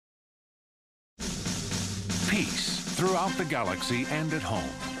Peace throughout the galaxy and at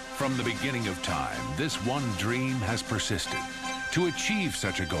home. From the beginning of time, this one dream has persisted. To achieve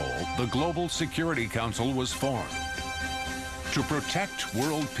such a goal, the Global Security Council was formed to protect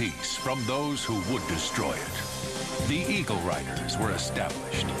world peace from those who would destroy it. The Eagle Riders were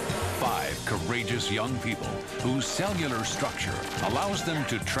established. 5 courageous young people whose cellular structure allows them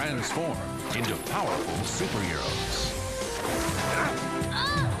to transform into powerful superheroes.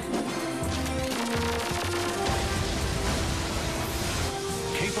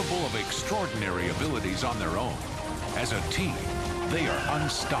 Capable of extraordinary abilities on their own, as a team, they are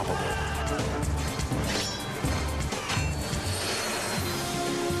unstoppable.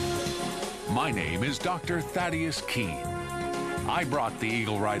 My name is Dr. Thaddeus Keene. I brought the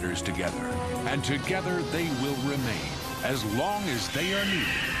Eagle Riders together, and together they will remain as long as they are needed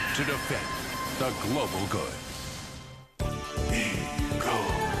to defend the global good. Eagle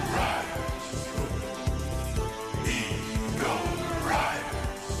Riders. Eagle Riders.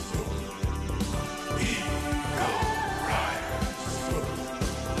 Eagle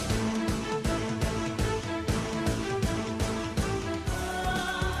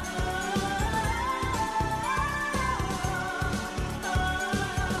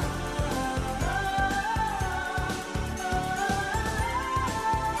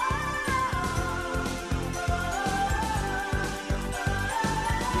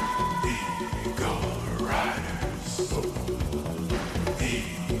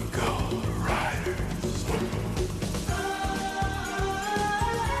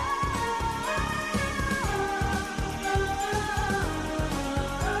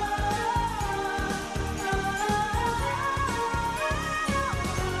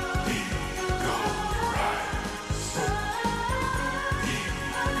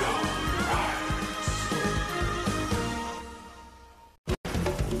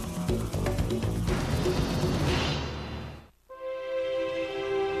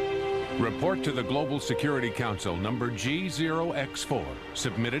Report to the Global Security Council, number G0X4,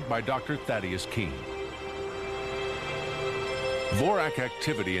 submitted by Dr. Thaddeus Keene. Vorak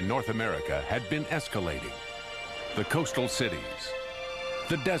activity in North America had been escalating. The coastal cities,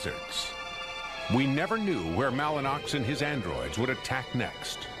 the deserts. We never knew where Malinox and his androids would attack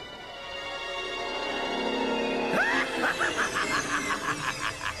next.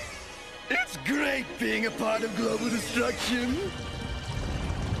 It's great being a part of global destruction.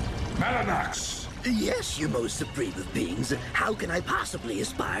 Malinox! Yes, you most supreme of beings. How can I possibly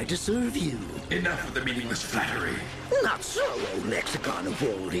aspire to serve you? Enough of the meaningless flattery. Not so, O lexicon of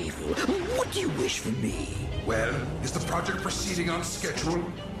world evil. What do you wish from me? Well, is the project proceeding on schedule?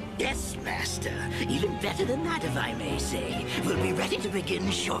 Yes, Master. Even better than that, if I may say. We'll be ready to begin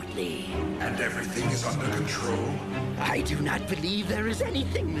shortly. And everything is under control? I do not believe there is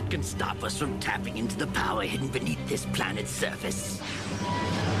anything that can stop us from tapping into the power hidden beneath this planet's surface.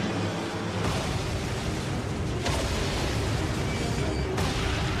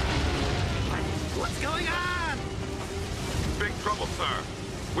 What's going on? Big trouble, sir.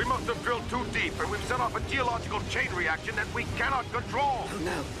 We must have drilled too deep, and we've set off a geological chain reaction that we cannot control. Oh,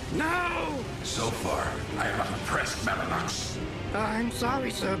 no. No! So far, I am not impressed, Malinox. I'm sorry,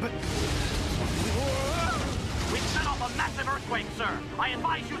 sir, but... We've set off a massive earthquake, sir. I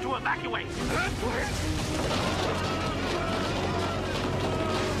advise you to evacuate.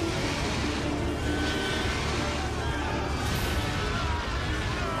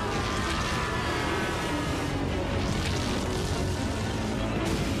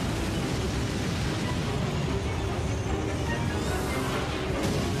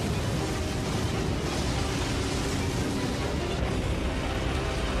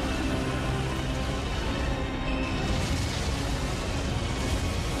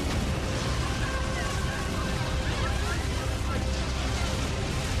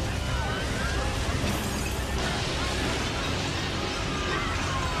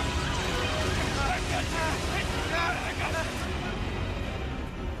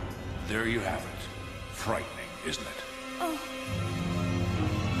 There you have it. Frightening, isn't it?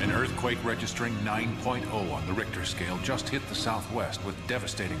 An earthquake registering 9.0 on the Richter scale just hit the southwest with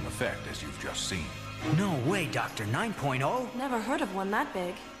devastating effect, as you've just seen. No way, Doctor. 9.0? Never heard of one that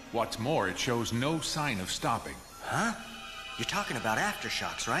big. What's more, it shows no sign of stopping. Huh? You're talking about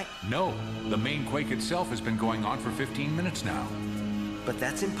aftershocks, right? No, the main quake itself has been going on for 15 minutes now. But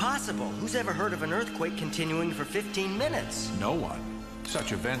that's impossible. Who's ever heard of an earthquake continuing for 15 minutes? No one.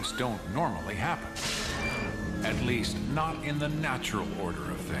 Such events don't normally happen. At least, not in the natural order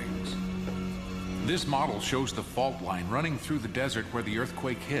of things. This model shows the fault line running through the desert where the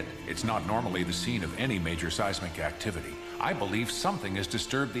earthquake hit. It's not normally the scene of any major seismic activity. I believe something has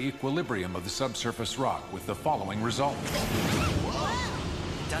disturbed the equilibrium of the subsurface rock with the following result.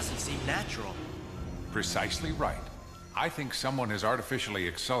 It doesn't seem natural. Precisely right. I think someone has artificially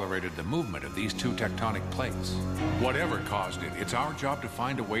accelerated the movement of these two tectonic plates. Whatever caused it, it's our job to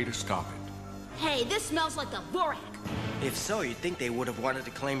find a way to stop it. Hey, this smells like the Vorak. If so, you'd think they would have wanted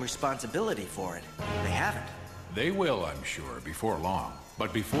to claim responsibility for it. They haven't. They will, I'm sure, before long.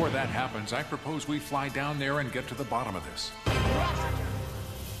 But before that happens, I propose we fly down there and get to the bottom of this.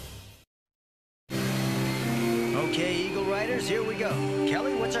 Okay, Eagle Riders, here we go.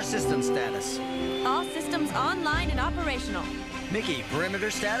 Kelly, what's our system status? All systems online and operational. Mickey,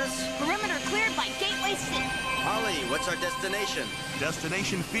 perimeter status? Perimeter cleared by Gateway City. Holly, what's our destination?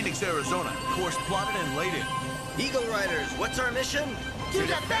 Destination Phoenix, Arizona. Course plotted and laid in. Eagle Riders, what's our mission? To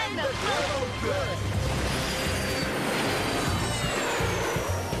defend the global good.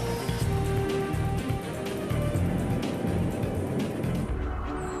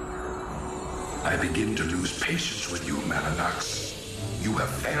 I begin to lose patience with you, Mellanox. You have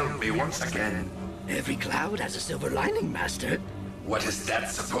failed me once again. Every cloud has a silver lining, Master. What is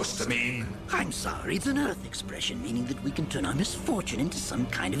that supposed to mean? I'm sorry, it's an Earth expression, meaning that we can turn our misfortune into some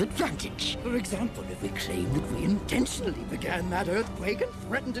kind of advantage. For example, if we claim that we intentionally began that earthquake and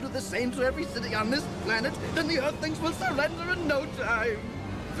threaten to do the same to every city on this planet, then the Earthlings will surrender in no time.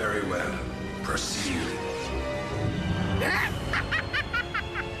 Very well. Proceed.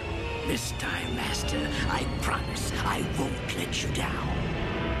 This time, Master, I promise I won't let you down.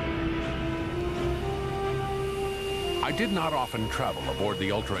 I did not often travel aboard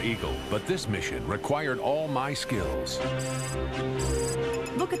the Ultra Eagle, but this mission required all my skills.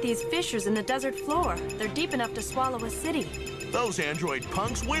 Look at these fissures in the desert floor. They're deep enough to swallow a city. Those android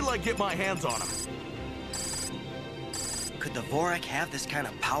punks, wait till I get my hands on them. Could the Vorak have this kind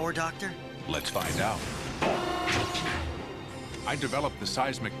of power, Doctor? Let's find out. I developed the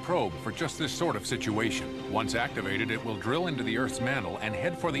seismic probe for just this sort of situation. Once activated, it will drill into the Earth's mantle and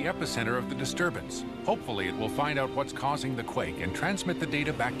head for the epicenter of the disturbance. Hopefully, it will find out what's causing the quake and transmit the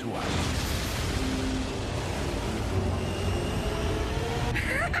data back to us.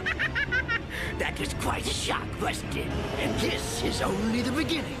 That was quite a shock, wasn't it? And this is only the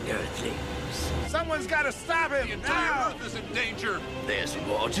beginning, Earthlings. Someone's got to stop him! The entire Earth is in danger! There's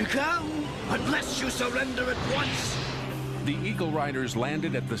more to come, unless you surrender at once. The Eagle Riders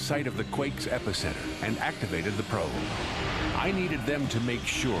landed at the site of the quake's epicenter and activated the probe. I needed them to make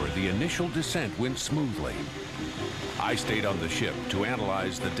sure the initial descent went smoothly. I stayed on the ship to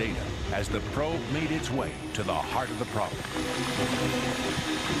analyze the data as the probe made its way to the heart of the problem.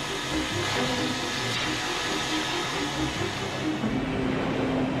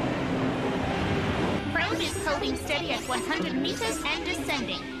 Probe is holding steady at 100 meters and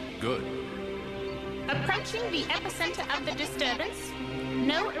descending. Good. Approaching the epicenter of the disturbance.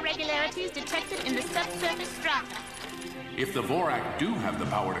 No irregularities detected in the subsurface strata. If the Vorak do have the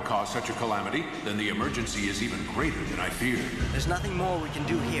power to cause such a calamity, then the emergency is even greater than I feared. There's nothing more we can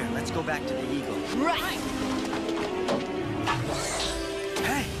do here. Let's go back to the Eagle. Right.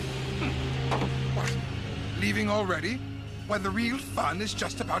 Hey! Leaving already? When the real fun is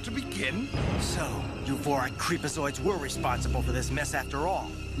just about to begin? So, you Vorak creepazoids were responsible for this mess after all.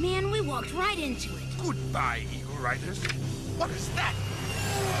 Man, we walked right into it. Goodbye, Eagle Riders. What is that?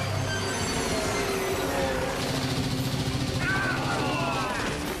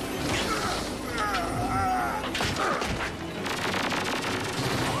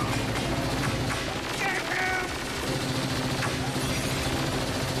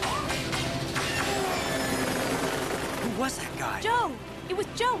 Who was that guy? Joe! It was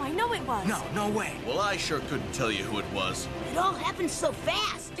Joe, I know it was. No way. Well, I sure couldn't tell you who it was. It all happened so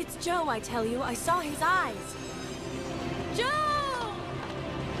fast. It's Joe, I tell you. I saw his eyes. Joe!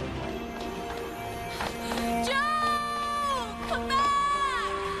 Joe! Come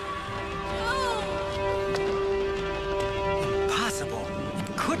back! Joe! Impossible.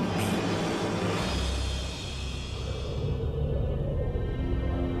 It couldn't be.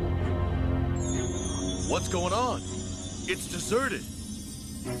 What's going on? It's deserted.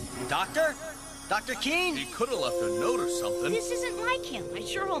 Doctor? Dr. Keene? He could have left a note or something. This isn't like him. I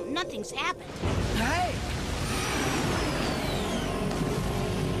sure hope nothing's happened. Hey!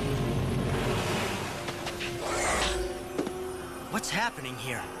 What's happening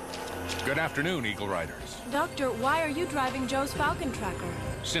here? Good afternoon, Eagle Riders. Doctor, why are you driving Joe's Falcon Tracker?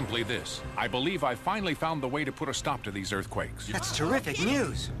 Simply this. I believe I finally found the way to put a stop to these earthquakes. That's terrific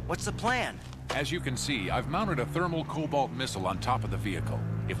news. What's the plan? As you can see, I've mounted a thermal cobalt missile on top of the vehicle.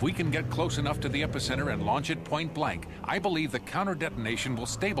 If we can get close enough to the epicenter and launch it point blank, I believe the counter-detonation will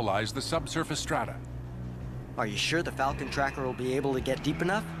stabilize the subsurface strata. Are you sure the Falcon Tracker will be able to get deep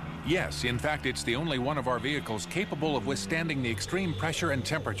enough? Yes, in fact, it's the only one of our vehicles capable of withstanding the extreme pressure and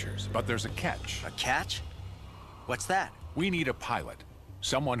temperatures. But there's a catch. A catch? What's that? We need a pilot.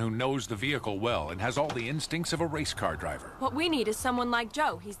 Someone who knows the vehicle well and has all the instincts of a race car driver. What we need is someone like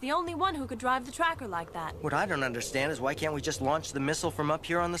Joe. He's the only one who could drive the tracker like that. What I don't understand is why can't we just launch the missile from up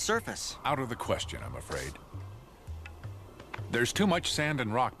here on the surface? Out of the question, I'm afraid. There's too much sand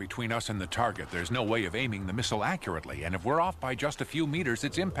and rock between us and the target. There's no way of aiming the missile accurately, and if we're off by just a few meters,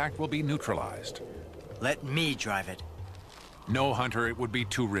 its impact will be neutralized. Let me drive it. No, Hunter, it would be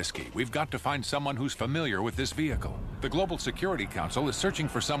too risky. We've got to find someone who's familiar with this vehicle. The Global Security Council is searching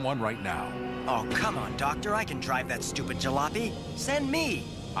for someone right now. Oh, come on, Doctor. I can drive that stupid jalopy. Send me.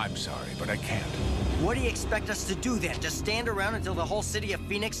 I'm sorry, but I can't. What do you expect us to do then? Just stand around until the whole city of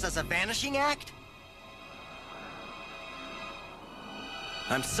Phoenix does a vanishing act?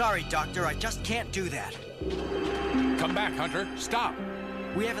 I'm sorry, Doctor. I just can't do that. Come back, Hunter. Stop.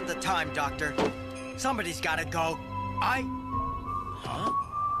 We haven't the time, Doctor. Somebody's gotta go. Huh?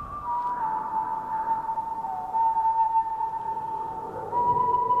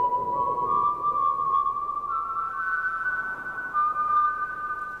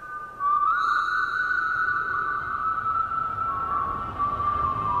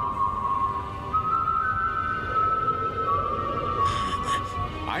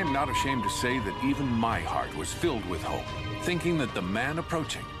 I am not ashamed to say that even my heart was filled with hope, thinking that the man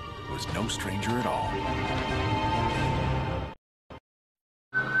approaching was no stranger at all.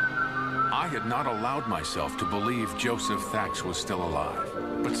 I had not allowed myself to believe Joseph Thax was still alive,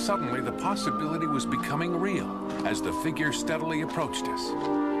 but suddenly the possibility was becoming real as the figure steadily approached us.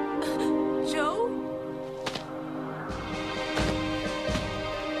 Joe?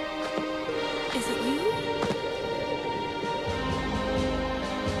 Is it you?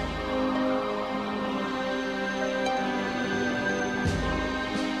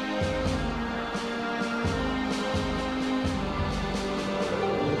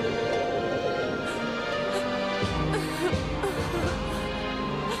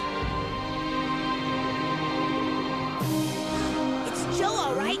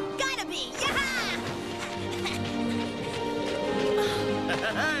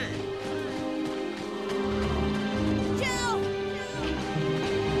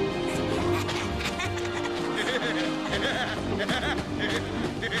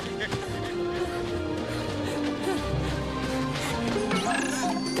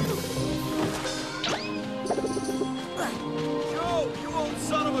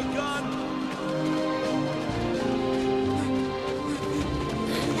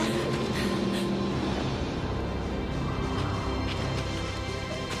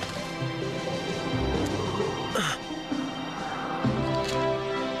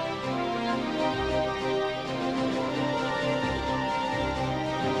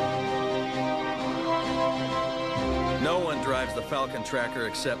 The Falcon Tracker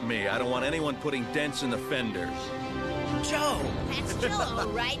except me. I don't want anyone putting dents in the fenders. Joe! That's Joe, all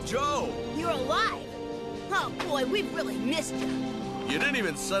right. Joe! You're alive. Oh, boy, we've really missed you. You didn't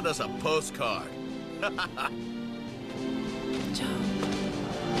even send us a postcard. Joe.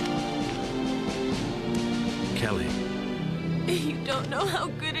 Kelly. You don't know how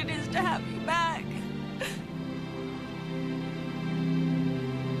good it is to have you back.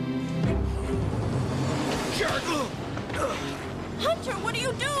 Hunter, what are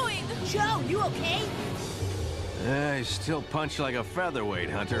you doing? Joe, you okay? I still punch like a featherweight,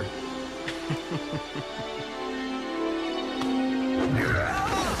 Hunter.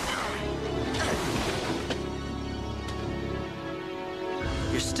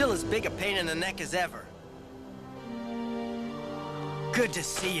 You're still as big a pain in the neck as ever. Good to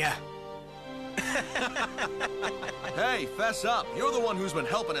see ya. Hey, fess up. You're the one who's been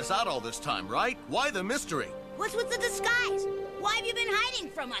helping us out all this time, right? Why the mystery? What's with the disguise? Why have you been hiding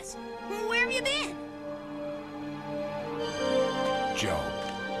from us? Where have you been? Joe,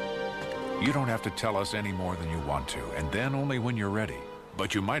 you don't have to tell us any more than you want to, and then only when you're ready.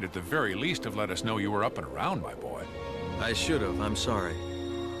 But you might at the very least have let us know you were up and around, my boy. I should have. I'm sorry.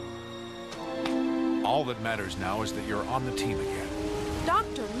 All that matters now is that you're on the team again.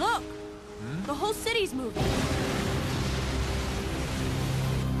 Doctor, look! The whole city's moving.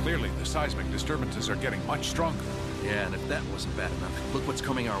 Clearly, the seismic disturbances are getting much stronger. Yeah, and if that wasn't bad enough, look what's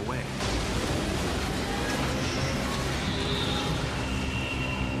coming our way.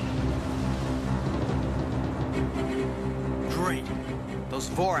 Great. Those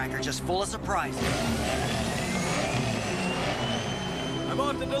Vorak are just full of surprises. I'm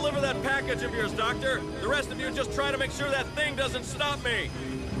off to deliver that package of yours, Doctor. The rest of you just try to make sure that thing doesn't stop me.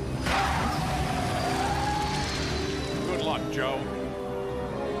 Good luck, Joe.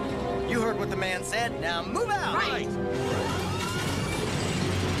 You heard what the man said. Now move out! Right!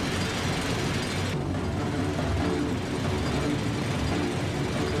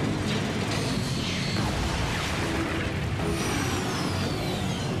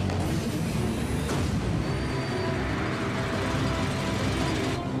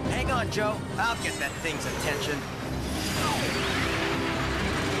 Hang on, Joe. I'll get that thing's attention.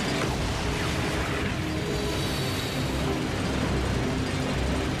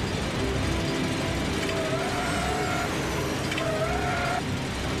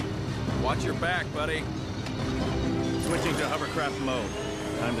 Watch your back, buddy. Switching to hovercraft mode.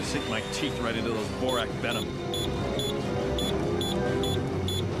 Time to sink my teeth right into those Vorak venom.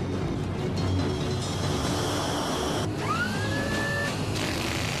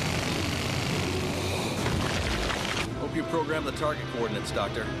 Hope you programmed the target coordinates,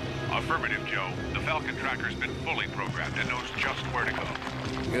 Doctor. Affirmative, Joe. The Falcon tracker's been fully programmed and knows just where to go.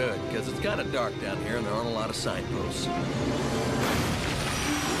 Good, because it's kind of dark down here and there aren't a lot of signposts.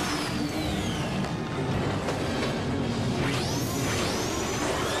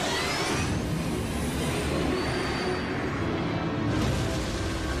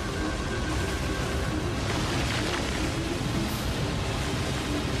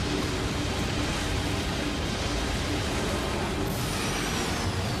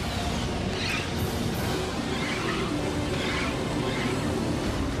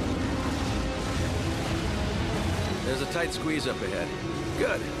 There's a tight squeeze up ahead.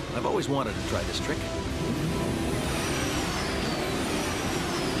 Good. I've always wanted to try this trick.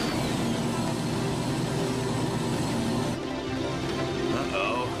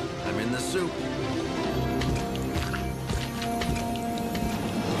 Uh-oh. I'm in the soup.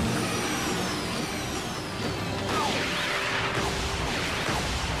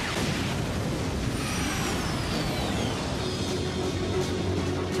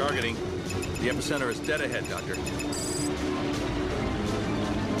 Targeting. The epicenter is dead ahead, Doctor.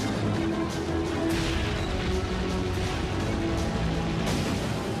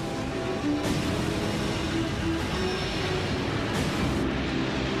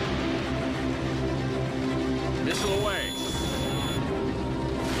 Missile away.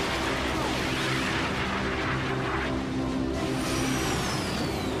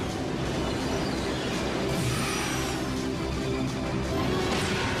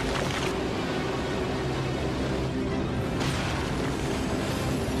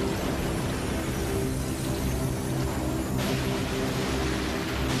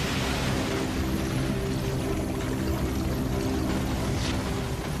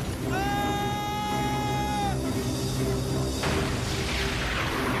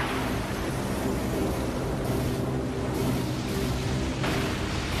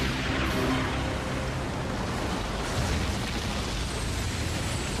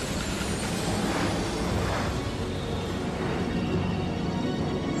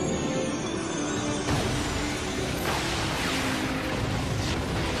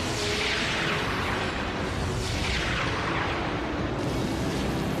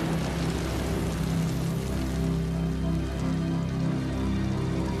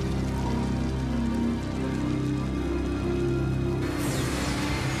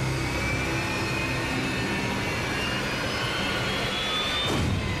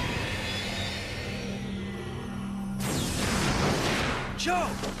 Joe!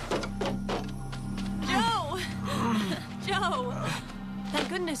 Joe! Joe! Thank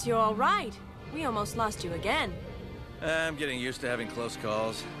goodness you're all right. We almost lost you again. I'm getting used to having close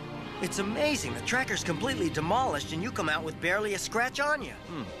calls. It's amazing. The tracker's completely demolished and you come out with barely a scratch on you.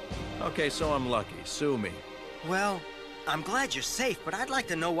 Okay, so I'm lucky. Sue me. Well, I'm glad you're safe, but I'd like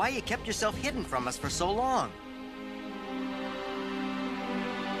to know why you kept yourself hidden from us for so long.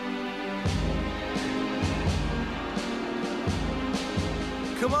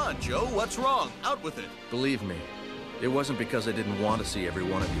 Come on, Joe. What's wrong? Out with it. Believe me, it wasn't because I didn't want to see every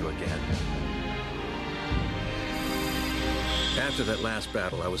one of you again. After that last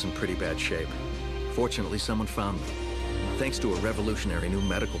battle, I was in pretty bad shape. Fortunately, someone found me. Thanks to a revolutionary new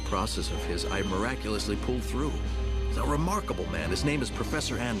medical process of his, I miraculously pulled through. He's a remarkable man. His name is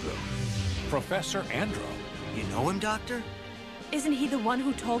Professor Andro. Professor Andro? You know him, Doctor? Isn't he the one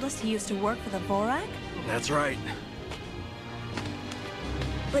who told us he used to work for the Vorak? That's right.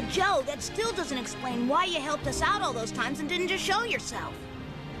 But Joe, that still doesn't explain why you helped us out all those times and didn't just show yourself.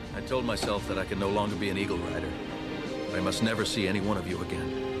 I told myself that I could no longer be an Eagle Rider. I must never see any one of you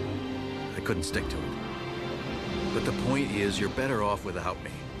again. I couldn't stick to it. But the point is, you're better off without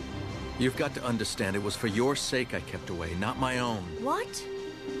me. You've got to understand it was for your sake I kept away, not my own. What?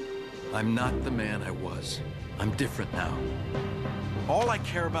 I'm not the man I was. I'm different now. All I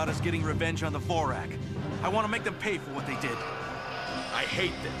care about is getting revenge on the Vorak. I want to make them pay for what they did. I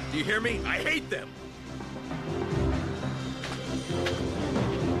hate them. Do you hear me? I hate them!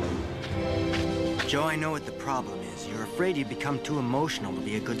 Joe, I know what the problem is. You're afraid you become too emotional to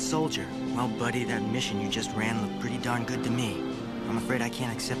be a good soldier. Well, buddy, that mission you just ran looked pretty darn good to me. I'm afraid I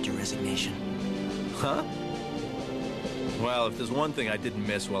can't accept your resignation. Huh? Well, if there's one thing I didn't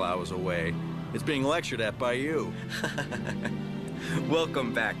miss while I was away, it's being lectured at by you.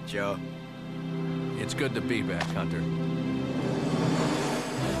 Welcome back, Joe. It's good to be back, Hunter.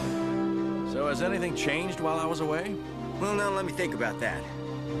 So has anything changed while I was away? Well, now let me think about that.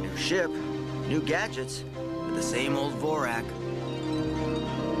 New ship, new gadgets, but the same old Vorak.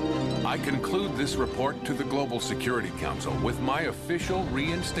 I conclude this report to the Global Security Council with my official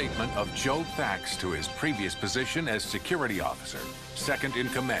reinstatement of Joe Thax to his previous position as security officer, second in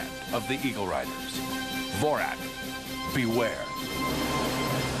command of the Eagle Riders. Vorak, beware.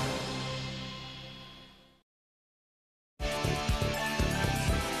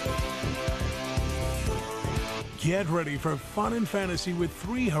 Get ready for fun and fantasy with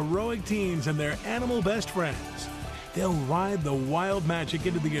 3 heroic teens and their animal best friends. They'll ride the wild magic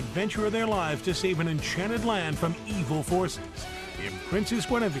into the adventure of their lives to save an enchanted land from evil forces in Princess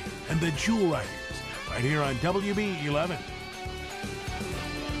Guinevere and the Jewel Riders, right here on WB11.